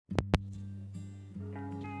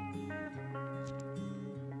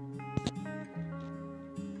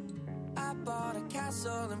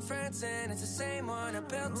castle in France, and it's the same one I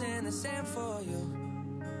built in the sand for you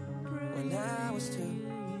when I was 2.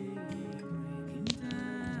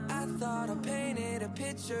 I thought I painted a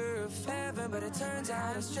picture of heaven, but it turns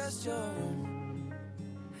out it's just your room.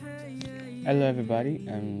 Hello, everybody,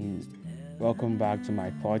 and welcome back to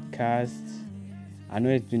my podcast. I know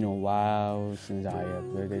it's been a while since I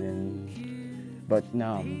uploaded, but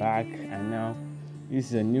now I'm back, and now this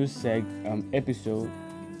is a new episode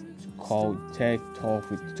called Tech Talk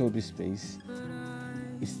with Tobispace.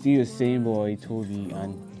 It's still the same boy, Toby,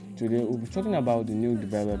 and today we'll be talking about the new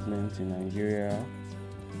developments in Nigeria.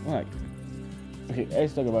 Alright, okay,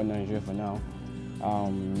 let's talk about Nigeria for now.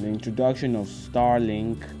 The introduction of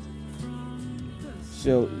Starlink.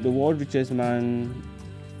 So, the world's richest man,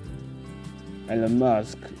 Elon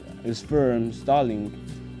Musk, his firm Starlink,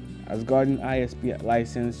 has gotten ISP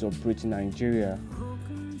license to operate in Nigeria.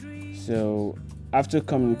 So, after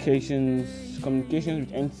communications with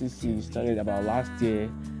NCC started about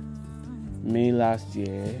May last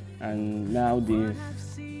year, and now they've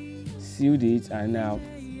sealed it, and now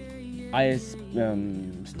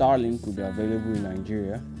Starlink will be available in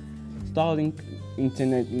Nigeria. Starlink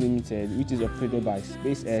Internet Limited, which is operated by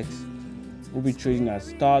SpaceX, will be trading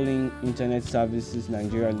as Starlink Internet Services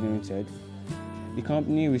Nigeria Limited. The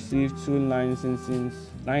company received 2 licenses,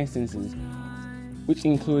 which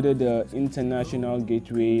included the International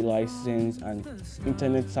Gateway License and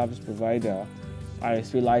Internet Service Provider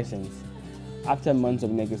 (ISP) license, after months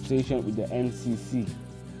of negotiation with the NCC.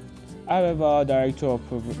 However, Director of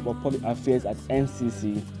Public Affairs at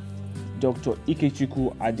NCC, Dr.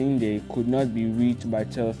 Ikechukwu Adinde, could not be reached by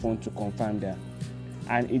telephone to confirm that,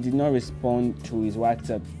 and he did not respond to his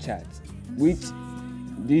WhatsApp chat, which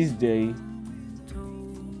this day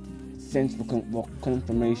sent for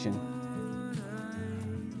confirmation.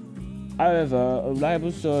 However, a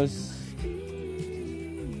reliable source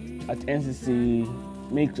at NCC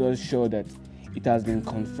makes us sure that it has been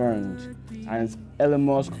confirmed, and Elon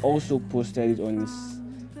Musk also posted it on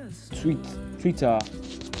his Twitter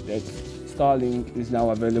that Starlink is now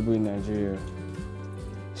available in Nigeria.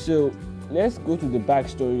 So let's go to the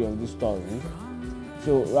backstory of this story.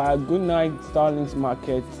 So Goodnight, Starlink's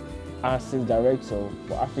market access director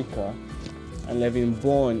for Africa, and Levin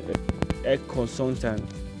Bourne, a consultant,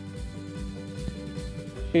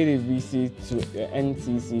 paid a visit to the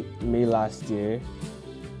NCC May last year,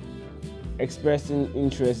 expressing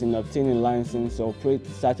interest in obtaining a license to operate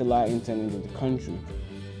satellite internet in the country.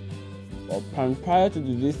 Prior to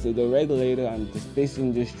the visit, the regulator and the space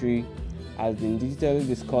industry has been digitally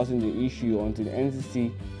discussing the issue until the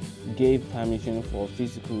NCC gave permission for a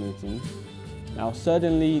physical meeting. Now,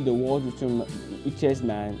 suddenly, the world's richest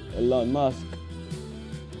man, Elon Musk,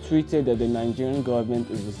 tweeted that the Nigerian government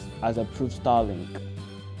has approved Starlink.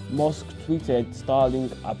 Musk tweeted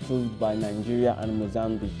Starlink approved by Nigeria and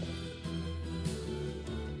Mozambique.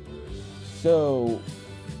 So,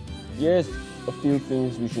 here's a few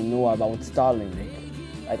things we should know about Starlink.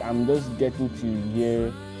 Like, I'm just getting to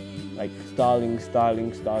hear like Starlink.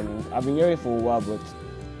 I've been hearing it for a while, but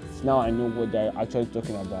now I know what they're actually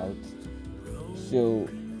talking about. So,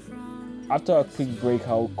 after a quick break,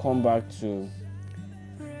 I'll come back to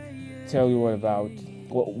tell you what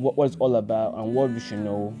it's all about, and what we should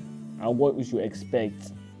know, and what we should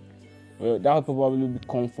expect. Well, that will probably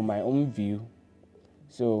come from my own view.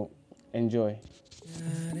 So, enjoy.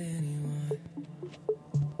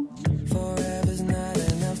 Forever's not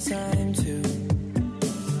enough time to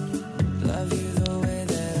love you the way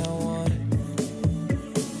that I want.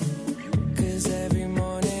 'Cause every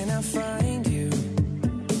morning I find you,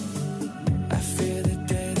 I fear the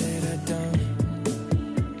day that I don't.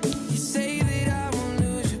 You say that I won't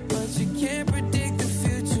lose you, but you can't predict the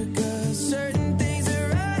future, 'cause certain things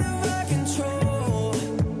are out of our control.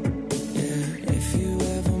 Yeah, if you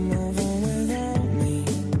ever move on without me,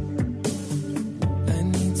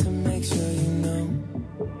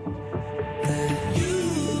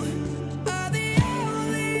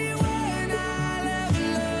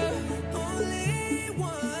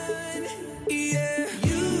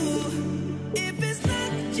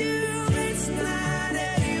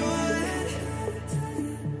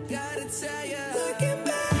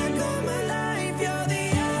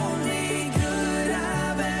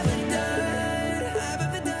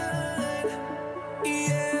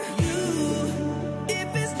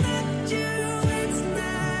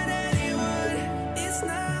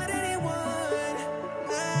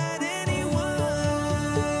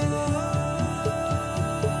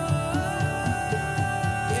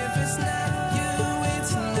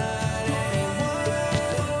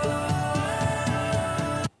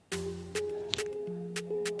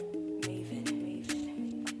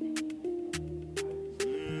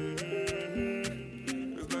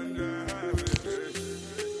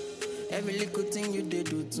 Every little thing you did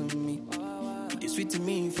do to me. You sweet to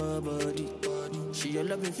me for body. She your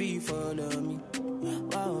loving fee follow me.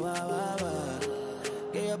 Wow, wow, wow, wow.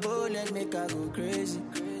 Get your bullet, make her go crazy.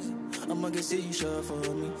 I'ma get say you sure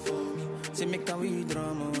for me. Say make her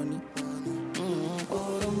withdraw money.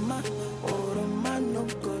 Oh, my, no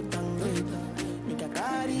go downgrade. Make a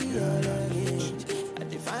carry your luggage. I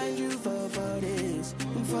define you for this.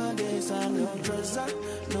 For this, I'm no drugs, I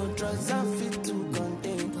fit to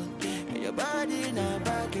contain. Your body not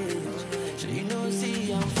baggage. So you know,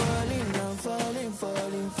 see, I'm falling for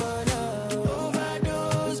love.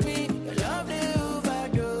 Overdose me, your love they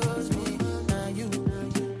overdose me. Now you,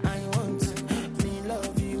 I want me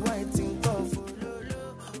love you, I think of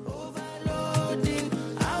overloading.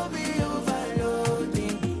 I'll be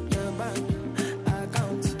overloading your bank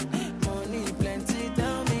account. Money plenty,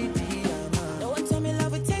 tell me the amount. No one tell me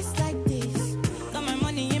love would taste like this. Got my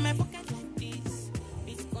money in my pocket like this.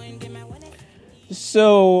 Bitcoin in my wallet.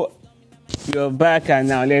 So you're back, and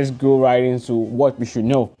now let's go right into what we should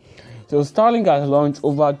know. So Starlink has launched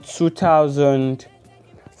over 2,000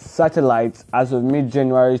 satellites as of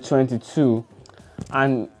mid-January 22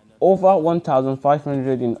 and over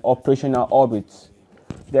 1,500 in operational orbits.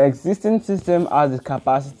 The existing system has the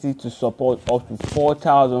capacity to support up to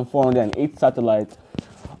 4,408 satellites,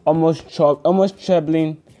 almost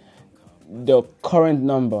trebling the current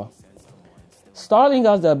number. Starlink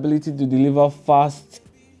has the ability to deliver faster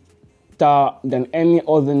than any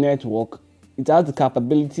other network. It has the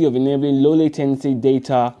capability of enabling low latency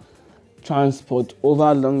data transport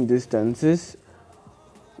over long distances.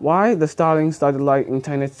 While the Starlink satellite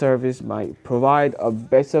internet service might provide a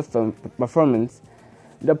better performance,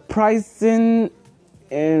 the pricing,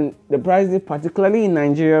 particularly in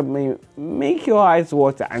Nigeria, may make your eyes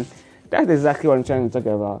water, and that's exactly what I'm trying to talk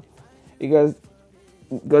about. Because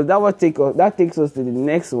that takes us to the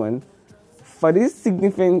next one. For this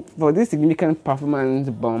significant performance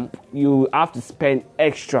bump, you have to spend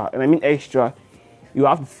extra, and I mean extra. You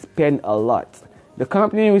have to spend a lot. The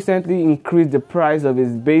company recently increased the price of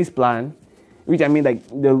its base plan, which I mean like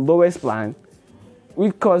the lowest plan,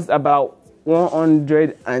 which costs about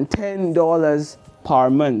 $110 per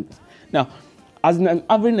month. Now, as an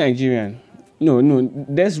average Nigerian,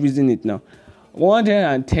 let's reason it now.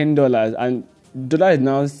 $110 and dollar is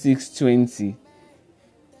now 620.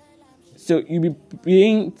 So you'll be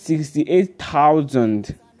paying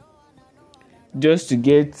 68,000 just to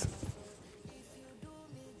get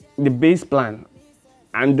the base plan,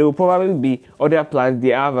 and there will probably be other plans they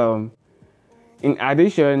have. In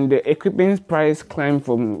addition, the equipment price climbed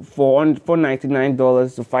from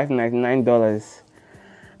 $499 to $599,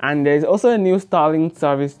 and there's also a new Starlink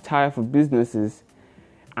service tier for businesses,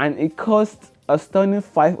 and it costs a stunning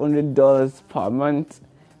 $500 per month,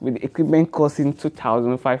 with the equipment costing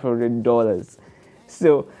 $2,500.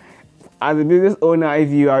 So, as a business owner, if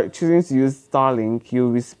you are choosing to use Starlink,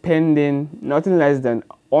 you'll be spending nothing less than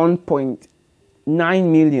 1.9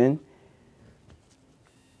 million.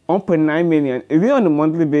 1.9 million. Is it on a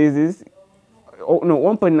monthly basis?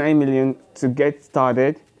 1.9 million to get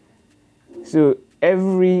started. So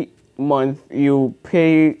every month you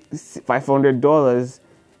pay $500.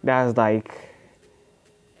 That's like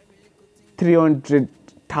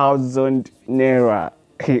 300,000 naira.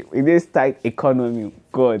 In this tight economy,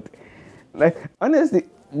 God. Like honestly,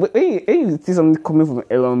 when you see something coming from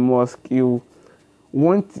Elon Musk, you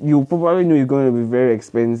probably know it's going to be very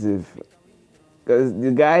expensive, because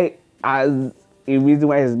the guy has a reason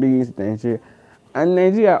why he's being used in Nigeria. And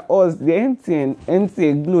Nigeria, us, the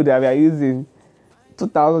NTA glue that we are using,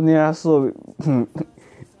 2,000 naira. So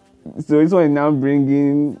this one is now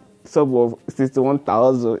bringing sub of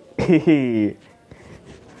 61,000.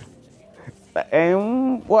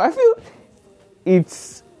 Well, I feel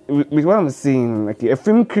it's with what I'm saying, like a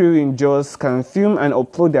film crew in Jos can film and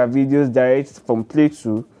upload their videos direct from Play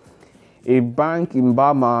 2. A bank in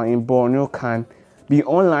Bama in Borneo can be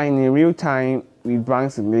online in real time with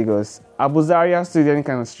banks in Lagos. Abu Zaria student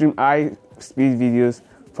can stream high-speed videos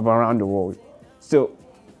from around the world. So,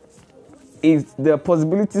 the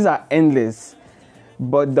possibilities are endless,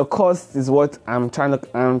 but the cost is what I'm trying to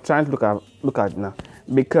look at now,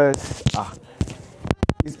 because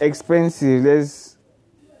it's expensive.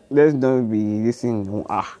 Let's not be listening.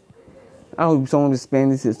 How would someone be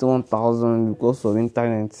spending 61,000 because of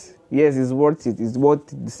internet? Yes, it's worth it. It's worth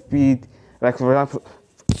the speed. Like for example,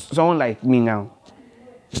 someone like me now,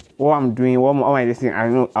 what I'm doing, what am I listening? I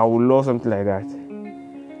know I would love something like that.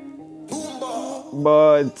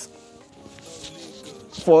 But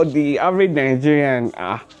for the average Nigerian,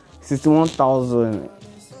 61,000.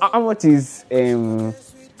 How much is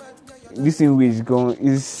this thing way is going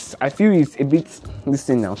is, I feel it's a bit, this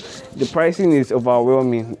thing now, the pricing is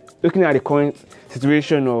overwhelming. Looking at the current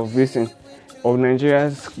situation of of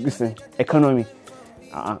Nigeria's economy,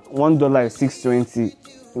 $1 is 620.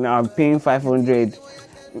 Now I'm paying 500.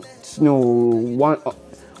 No,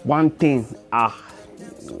 110.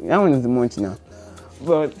 That one is much now.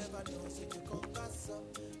 But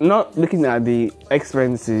not looking at the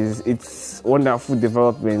expenses, it's wonderful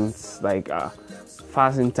developments like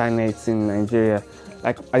fast internet in Nigeria.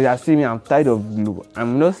 Like as you see me, I'm tired of blue.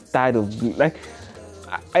 I'm not tired of blue. Like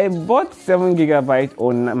I bought 7 GB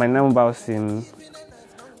on my mobile SIM,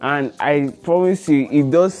 and I promise you, it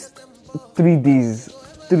does 3 days.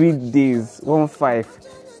 3 days, 1.5.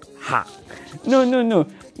 Ha! No.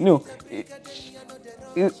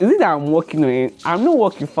 Is it that I'm working on it? I'm not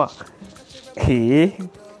working for. Hey.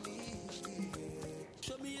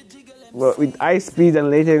 But with high speed and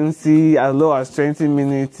latency as low as 20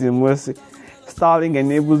 minutes, Starlink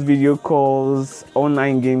enables video calls,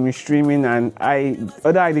 online gaming, streaming, and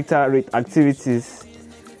other high data rate activities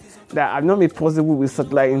that have not been possible with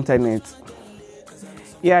satellite internet.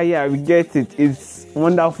 Yeah, we get it. It's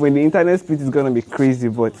wonderful. The internet speed is gonna be crazy,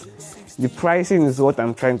 but the pricing is what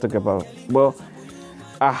I'm trying to talk about. But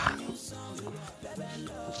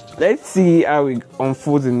let's see how it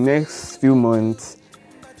unfolds in the next few months,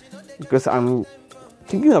 because I'm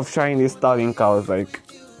thinking of trying this Starlink out. Like,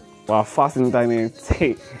 wow, fast internet,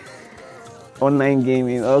 hey, online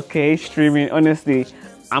gaming, okay, streaming. Honestly,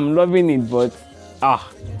 I'm loving it, but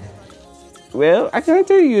well, I can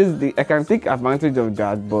actually I can take advantage of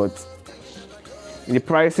that, but the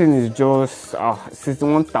pricing is just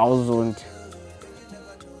 61,000.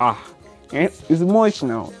 It's much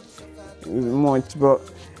now. It's much, but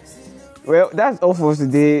well, that's all for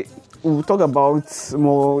today. We'll talk about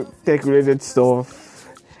more tech-related stuff,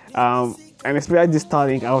 and especially this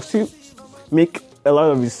Starlink. I'll still make a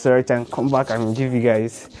lot of research and come back and give you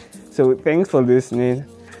guys. So thanks for listening,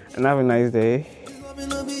 and have a nice day.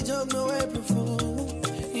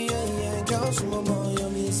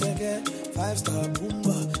 Five-star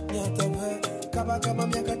boomba,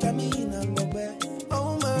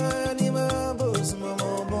 oh man, my boss,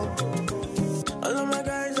 all of my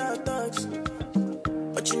guys are thugs,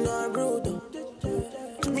 but you know I'm rude.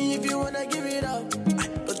 To me, if you wanna give it up,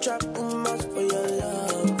 go trap much for your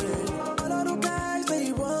love. All of the guys,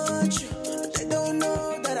 they want you, but they don't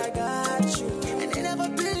know that I got you, and they never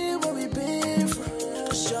been what we've been through.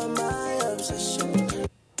 'Cause you're my obsession.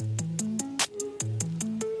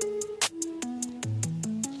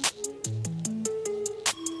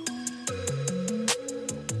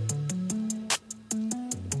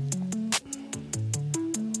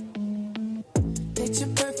 Picture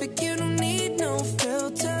perfect, you don't need no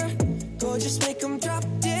filter. Go just make them drop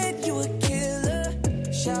dead, you a killer.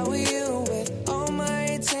 Shower you with all my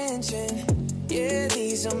attention. Yeah,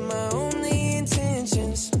 these are my only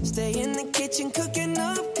intentions. Stay in the kitchen cooking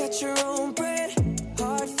up, cut your own bread.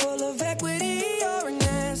 Heart full of equity, you're an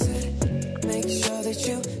asset. Make sure that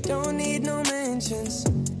you don't need no mentions.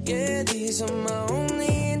 Yeah, these are my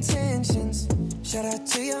only intentions. Shout out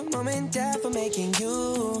to your mom and dad for making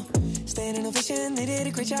you. Staying in a vision, they did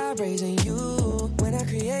a great job raising you. When I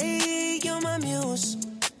create, you're my muse.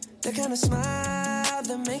 The kind of smile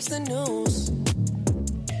that makes the news.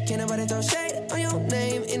 Can't nobody throw shade on your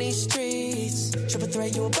name in these streets. Triple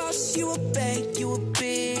threat, you a boss, you a bank, you a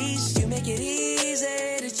beast. You make it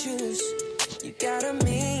easy to choose. You got a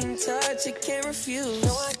mean touch, you can't refuse.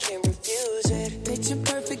 No, I can't refuse it. Picture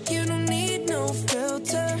perfect, you don't need no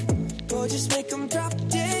filter. Boy, just make them drop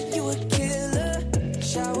dead, you a killer.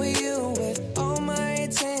 Shower you with all my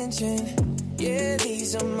attention. Yeah,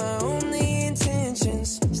 these are my only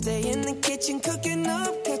intentions. Stay in the kitchen cooking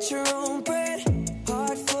up, cut your own bread.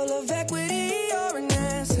 Heart full of equity, you're an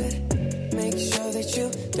asset. Make sure that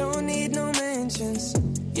you don't need no mentions.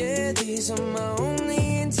 Yeah, these are my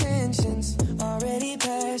only intentions. Already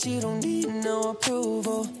passed, you don't need no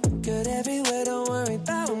approval. Good everywhere, don't worry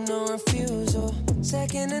about no refusal.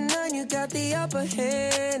 Second to none, you got the upper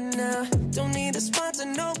hand now. Don't need a sponsor,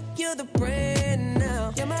 no, you're the brand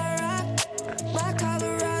now. You're my rock, my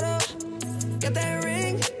Colorado. Got that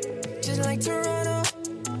ring, just like Toronto.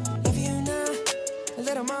 Love you now, a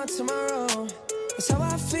little more tomorrow. That's how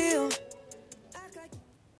I feel.